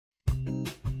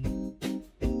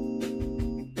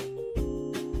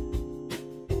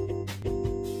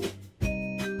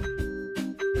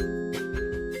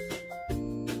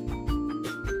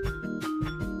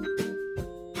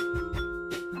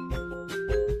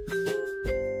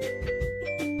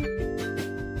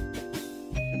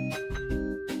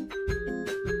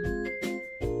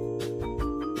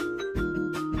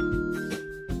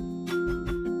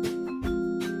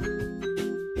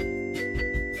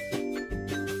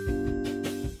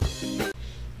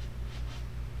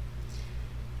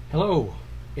Hello,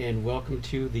 and welcome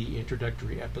to the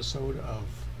introductory episode of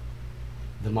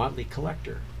the Motley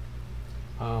Collector.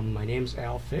 My name's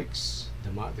Al Fix,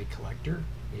 the Motley Collector,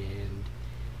 and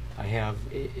I have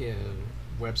a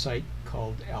website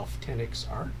called Alftenix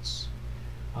Arts.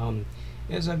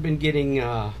 As I've been getting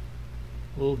a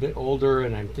little bit older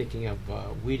and I'm thinking of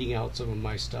weeding out some of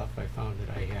my stuff, I found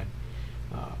that I had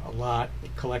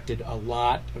collected a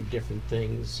lot of different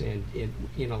things and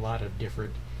in a lot of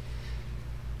different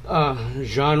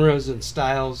genres and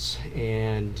styles,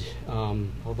 and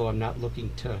although I'm not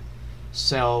looking to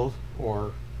sell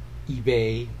or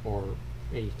eBay or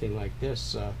anything like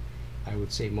this, I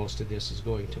would say most of this is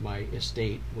going to my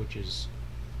estate, which is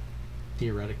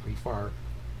theoretically far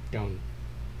down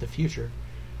the future.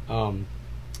 I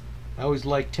always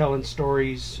like telling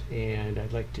stories, and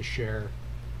I'd like to share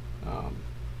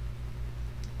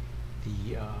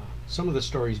some of the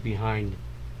stories behind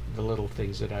the little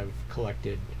things that I've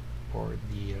collected, or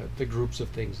the groups of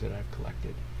things that I've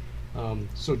collected.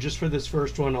 So just for this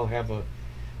first one, I'll have a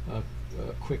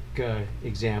quick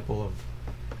example of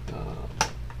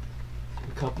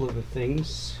a couple of the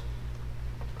things.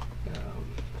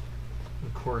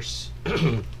 Of course,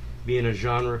 being a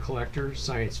genre collector,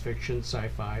 science fiction,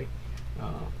 sci-fi,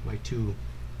 my two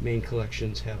main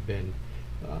collections have been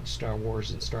Star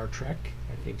Wars and Star Trek.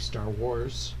 I think Star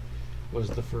Wars was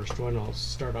the first one. I'll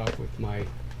start off with my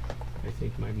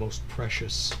most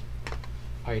precious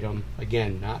item.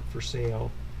 Again, not for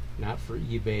sale, not for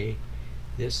eBay.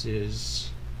 This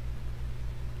is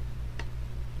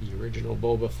the original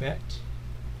Boba Fett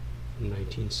in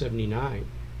 1979.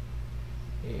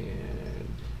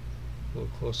 And a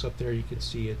little close up there, you can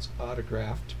see it's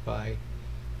autographed by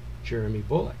Jeremy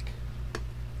Bulloch.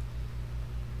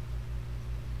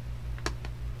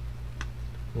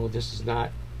 Well, this is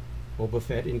not Boba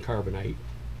Fett in carbonite.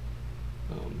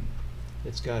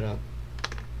 It's got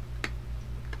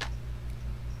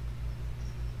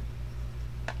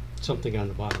something on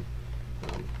the bottom.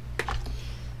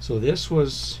 So this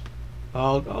was,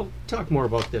 I'll talk more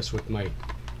about this with my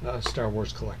Star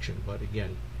Wars collection, but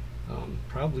again,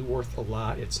 probably worth a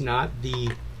lot. It's not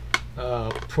the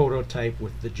prototype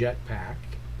with the jetpack.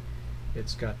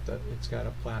 It's got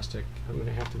a plastic. I'm going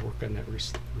to have to work on that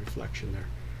reflection there.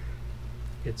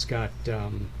 It's got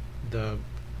the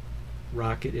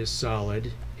rocket is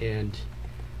solid, and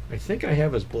I think I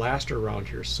have his blaster around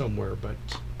here somewhere, but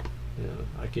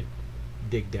I could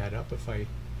dig that up if I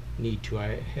need to.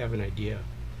 I have an idea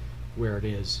where it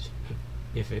is,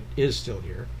 if it is still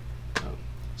here.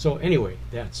 So anyway,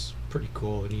 that's pretty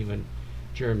cool, and even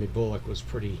Jeremy Bulloch was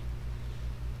pretty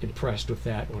impressed with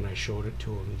that when I showed it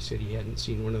to him. He said he hadn't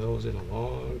seen one of those in a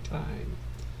long time.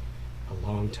 A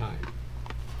long time.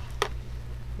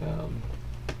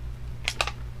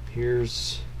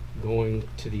 Here's going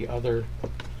to the other, if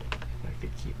I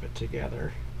could keep it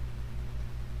together.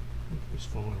 It was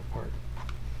falling apart.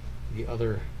 The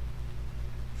other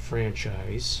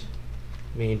franchise,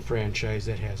 main franchise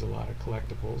that has a lot of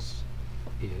collectibles,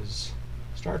 is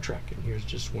Star Trek. And here's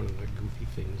just one of the goofy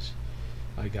things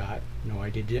I got. No, I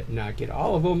did not get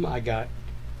all of them. I got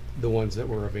the ones that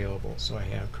were available. So I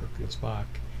have Kirk and Spock,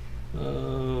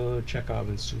 Chekhov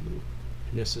and Sulu.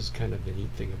 And this is kind of the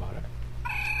neat thing about it.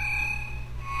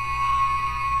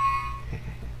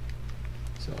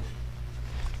 So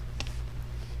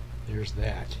there's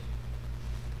that.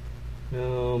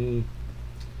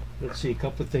 Let's see, a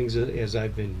couple of things as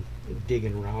I've been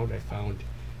digging around. I found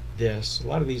this. A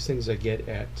lot of these things I get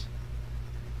at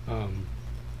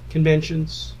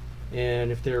conventions,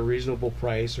 and if they're a reasonable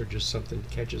price or just something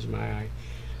that catches my eye.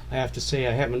 I have to say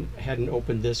I hadn't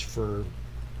opened this for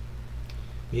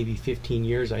maybe 15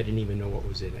 years. I didn't even know what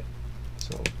was in it.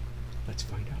 So let's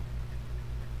find out.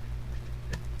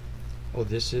 Oh,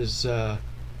 this is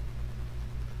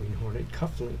Green Hornet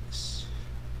cufflinks.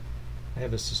 I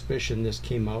have a suspicion this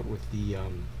came out with the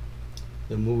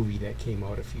movie that came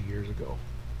out a few years ago.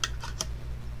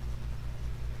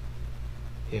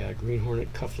 Yeah, Green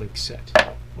Hornet cufflink set.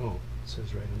 Oh, it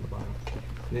says right on the bottom.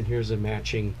 And then here's a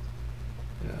matching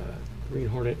Green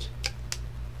Hornet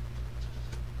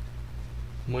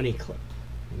money clip,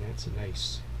 and that's a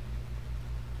nice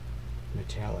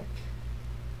metallic.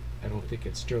 I don't think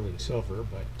it's sterling silver,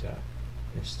 but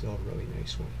it's still a really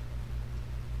nice one.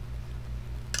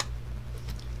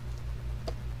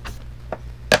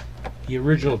 The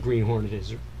original Green Hornet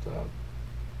is a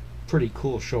pretty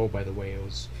cool show, by the way. It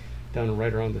was done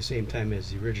right around the same time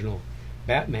as the original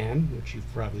Batman, which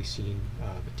you've probably seen,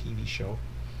 the TV show.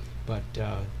 But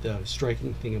the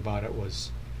striking thing about it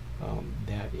was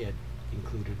that it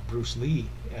included Bruce Lee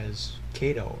as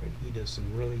Kato, and he does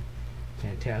some really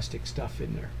fantastic stuff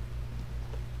in there.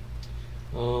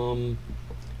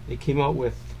 They came out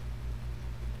with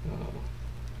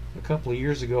a couple of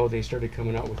years ago. They started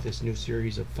coming out with this new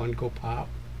series of Funko Pop,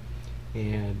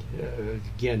 and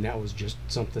again, that was just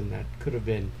something that could have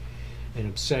been an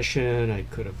obsession. I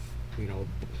could have, you know,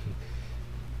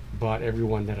 bought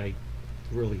everyone that I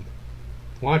really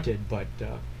wanted, but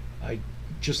I,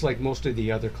 just like most of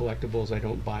the other collectibles, I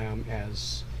don't buy them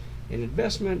as an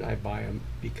investment. I buy them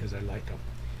because I like them.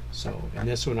 So, and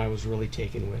this one I was really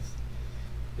taken with.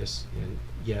 This, and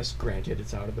yes, granted,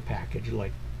 it's out of the package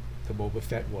like the Boba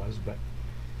Fett was, but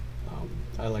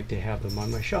I like to have them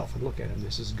on my shelf and look at them.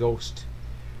 This is Ghost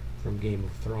from Game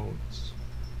of Thrones,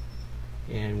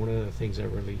 and one of the things I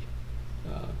really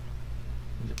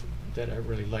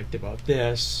liked about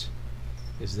this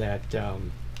is that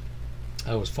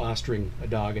I was fostering a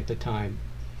dog at the time,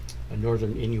 a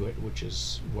Northern Inuit, which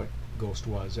is what Ghost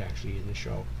was actually in the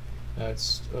show.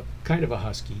 It's kind of a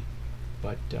husky,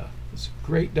 but it's a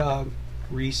great dog.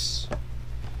 Reese,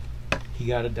 he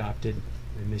got adopted.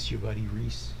 I miss you, buddy,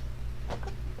 Reese.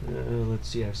 Let's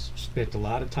see, I've spent a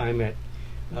lot of time at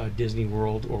Disney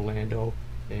World Orlando,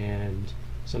 and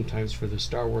sometimes for the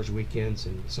Star Wars weekends,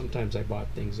 and sometimes I bought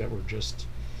things that were just,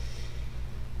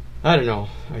 I don't know,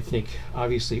 I think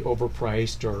obviously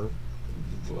overpriced, or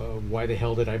why the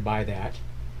hell did I buy that?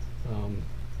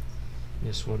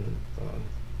 This one,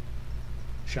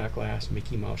 shot glass,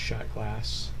 Mickey Mouse shot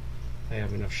glass. I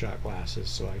have enough shot glasses,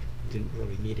 so I didn't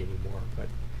really need any more, but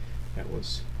that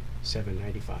was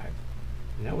 $7.95,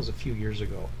 and that was a few years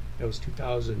ago. That was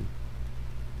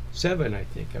 2007, I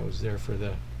think. I was there for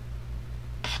the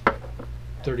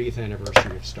 30th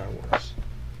anniversary of Star Wars.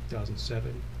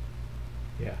 2007.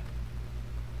 Yeah.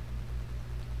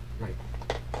 Right.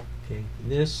 Okay.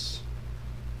 This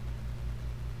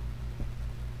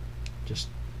just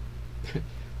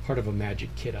part of a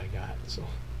magic kit I got, so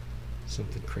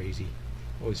something crazy.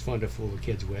 Always fun to fool the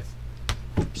kids with.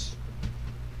 Oops.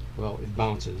 Well, it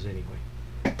bounces anyway.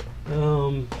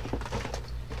 Well,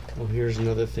 here's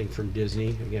another thing from Disney.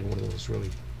 Again, one of those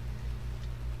really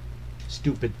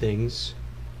stupid things.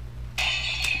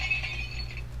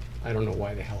 I don't know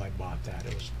why the hell I bought that.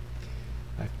 It was,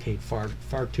 I paid far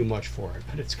too much for it,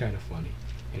 but it's kind of funny.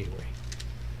 Anyway.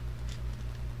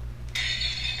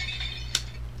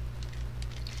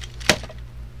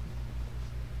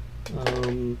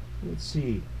 Let's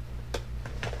see.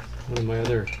 One of my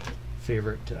other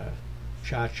favorite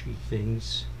tchotchke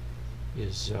things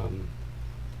is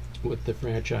with the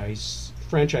franchises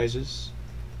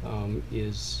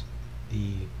is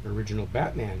the original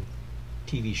Batman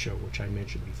TV show, which I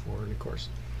mentioned before. And of course,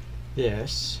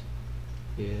 this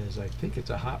is, I think it's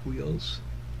a Hot Wheels,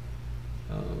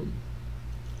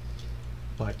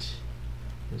 but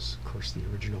this is of course the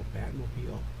original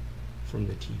Batmobile from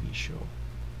the TV show.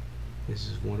 This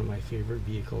is one of my favorite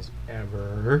vehicles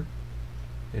ever,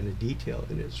 and the detail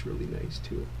in it is really nice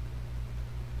too.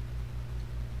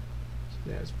 So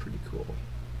that's pretty cool.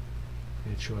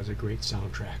 And it shows a great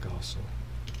soundtrack also.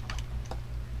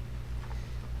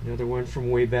 Another one from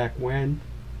way back when,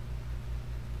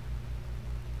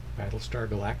 Battlestar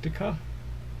Galactica.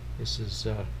 This is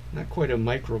not quite a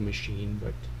micro machine,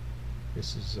 but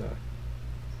this is a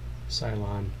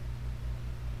Cylon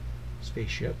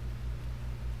spaceship.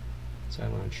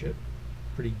 Cylon ship,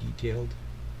 pretty detailed.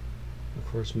 Of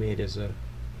course, made as a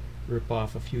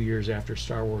rip-off a few years after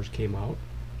Star Wars came out.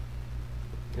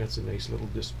 That's a nice little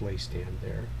display stand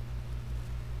there.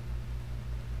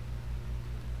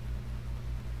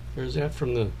 There's that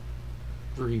from the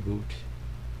reboot.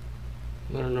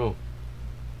 I don't know.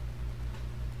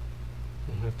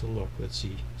 I'll have to look. Let's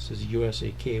see. It says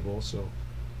USA Cable, so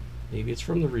maybe it's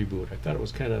from the reboot. I thought it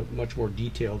was kind of much more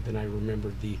detailed than I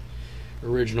remembered the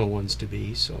original ones to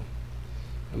be, so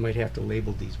I might have to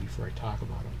label these before I talk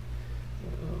about them.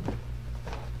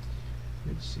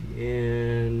 Let's see,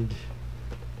 and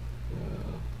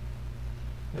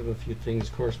I have a few things.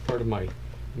 Of course,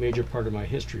 major part of my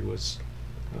history was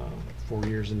 4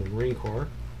 years in the Marine Corps,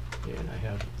 and I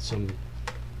have some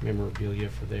memorabilia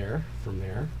from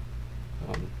there.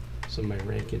 Some of my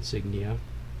rank insignia,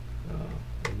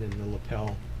 and then the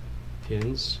lapel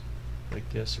pins like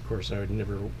this. Of course, I would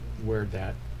never wear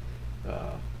that,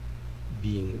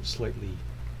 being slightly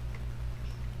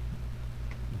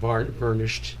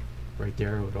burnished right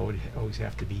there. It would always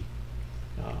have to be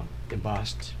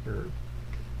embossed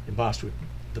with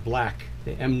the black,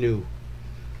 the MNU.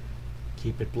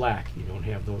 Keep it black. You don't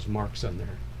have those marks on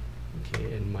there.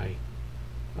 Okay, and my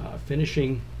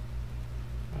finishing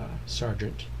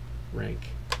sergeant rank.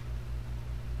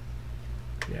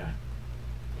 Yeah,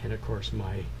 and of course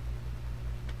my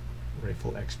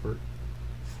rifle expert,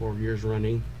 4 years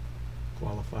running,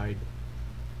 qualified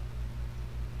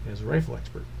as a rifle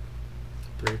expert.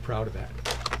 Very proud of that.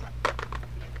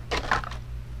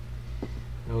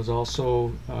 I was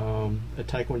also a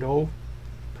Taekwondo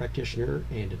practitioner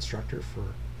and instructor for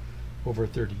over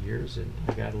 30 years, and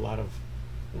I got a lot of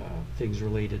things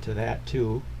related to that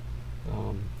too.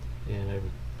 And I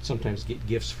would sometimes get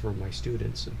gifts from my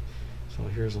students. And so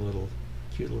here's a little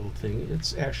cute little thing.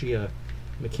 It's actually a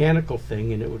mechanical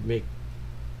thing, and it would make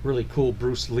really cool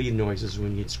Bruce Lee noises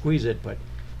when you'd squeeze it, but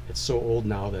it's so old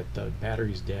now that the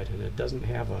battery's dead, and it doesn't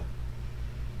have an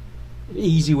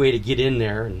easy way to get in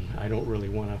there, and I don't really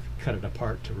want to cut it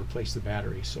apart to replace the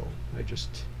battery, so I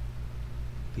just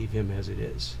leave him as it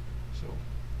is. So,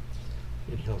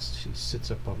 and he sits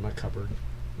up on my cupboard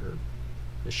or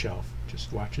the shelf,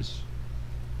 just watches.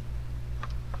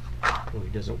 Well, he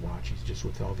doesn't watch, he's just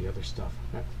with all the other stuff.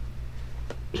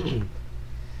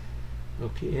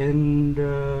 Okay, and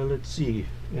let's see.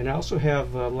 And I also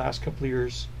have last couple of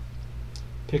years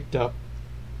picked up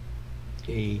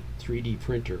a 3D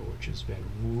printer, which has been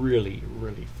really,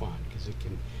 really fun because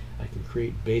I can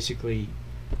create basically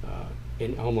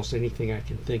in almost anything I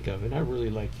can think of, and I really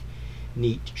like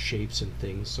neat shapes and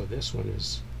things. So this one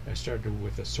is, I started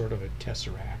with a sort of a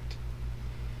tesseract,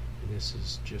 and this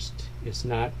is just, it's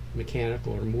not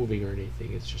mechanical or moving or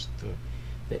anything, it's just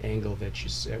the angle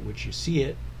that at which you see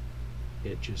it,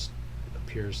 it just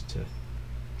appears to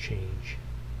change.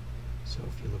 So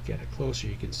if you look at it closer,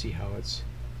 you can see how it's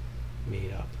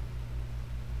made up.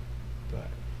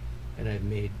 And I've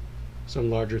made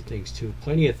some larger things too,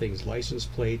 plenty of things, license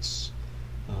plates,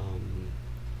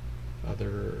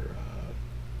 other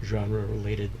genre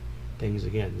related things.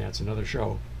 Again, that's another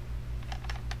show.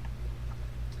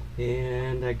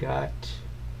 And I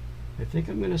think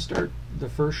I'm going to start the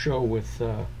first show with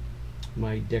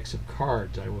my decks of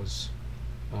cards.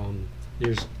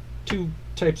 There's two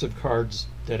types of cards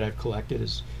that I've collected.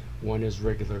 One is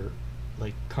regular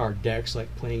like card decks,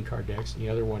 like playing card decks, and the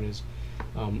other one is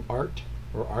art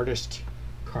or artist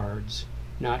cards,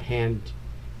 not hand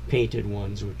painted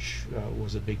ones, which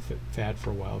was a big fad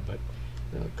for a while, but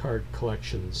card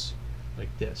collections like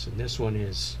this. And this one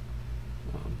is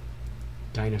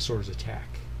Dinosaurs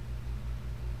Attack.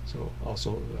 So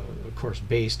also of course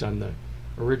based on the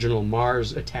original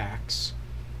Mars Attacks,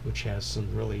 which has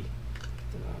some really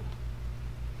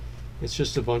it's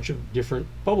just a bunch of different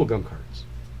bubblegum cards,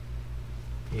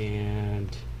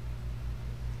 and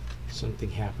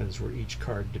something happens where each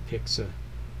card depicts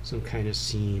some kind of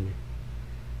scene,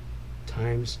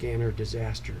 time scanner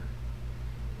disaster,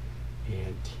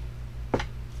 and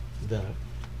the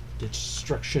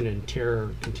destruction and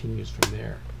terror continues from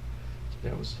there. So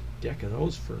that was a deck of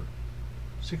those for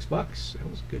 $6. That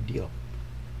was a good deal.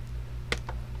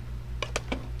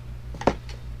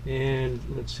 And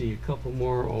let's see, a couple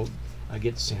more. I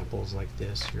get samples like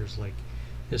this.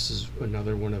 This is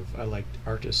another one of, I liked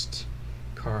artist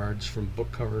cards from book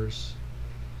covers.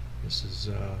 This is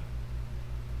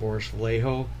Boris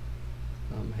Vallejo.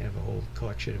 I have a whole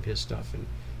collection of his stuff, and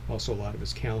also a lot of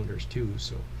his calendars too.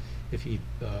 So if you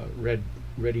read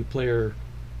Ready Player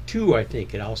 2, I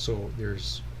think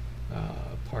there's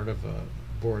part of a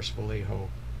Boris Vallejo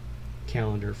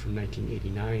calendar from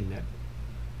 1989 that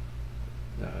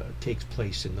takes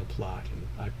place in the plot, and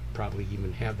I probably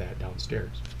even have that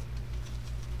downstairs.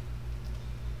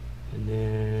 And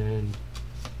then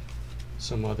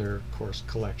some other, of course,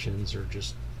 collections or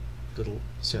just little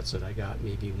sets that I got,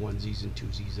 maybe onesies and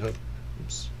twosies of.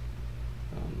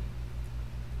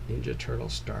 Ninja Turtle,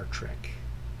 Star Trek.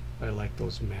 I like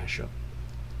those mashup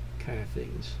kind of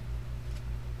things.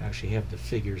 I actually have the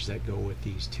figures that go with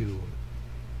these too.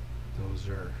 Those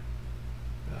are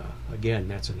again,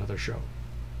 that's another show.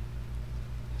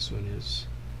 This one is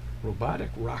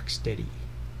Robotic Rocksteady,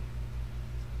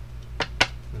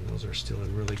 and those are still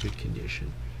in really good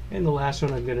condition. And the last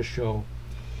one I'm going to show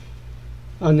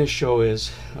on this show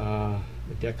is a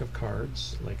deck of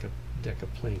cards, like a deck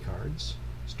of playing cards.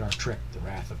 Star Trek: The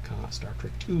Wrath of Khan, Star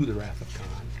Trek II: The Wrath of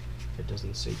Khan. It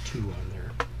doesn't say 2 on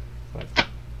there, but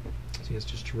see, it's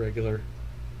just a regular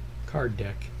card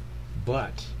deck,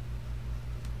 but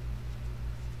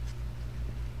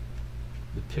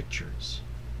the pictures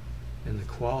and the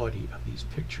quality of these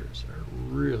pictures are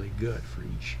really good for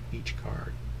each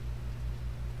card.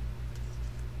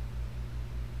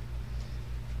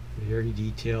 Very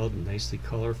detailed and nicely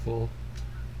colorful.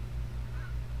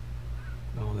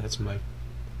 Oh, that's my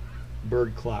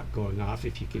bird clock going off,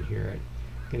 if you can hear it.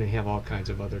 I'm going to have all kinds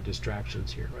of other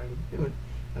distractions here.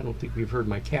 I don't think we've heard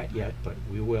my cat yet, but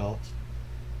we will.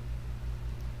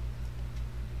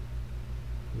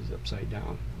 He's upside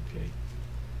down. Okay.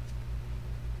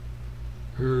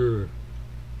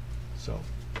 So,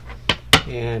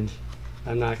 and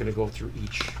I'm not going to go through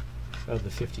each of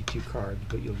the 52 cards,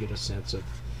 but you'll get a sense of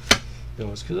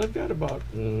those, because I've got about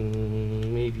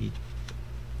maybe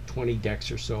 20 decks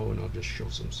or so, and I'll just show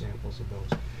some samples of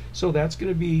those. So that's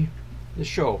going to be the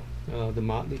show, the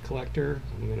Motley Collector.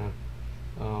 I'm going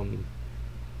to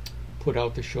put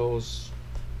out the shows,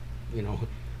 you know,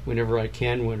 whenever I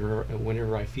can,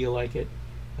 whenever I feel like it.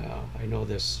 I know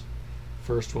this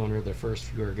first one, or the first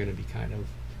few, are going to be kind of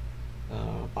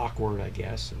awkward, I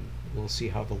guess, and we'll see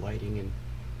how the lighting and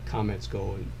comments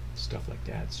go and stuff like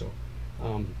that. So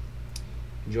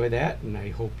enjoy that, and I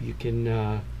hope you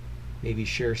can maybe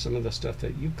share some of the stuff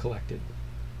that you've collected.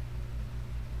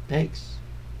 Thanks.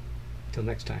 Till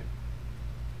next time.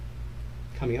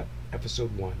 Coming up,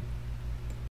 episode 1.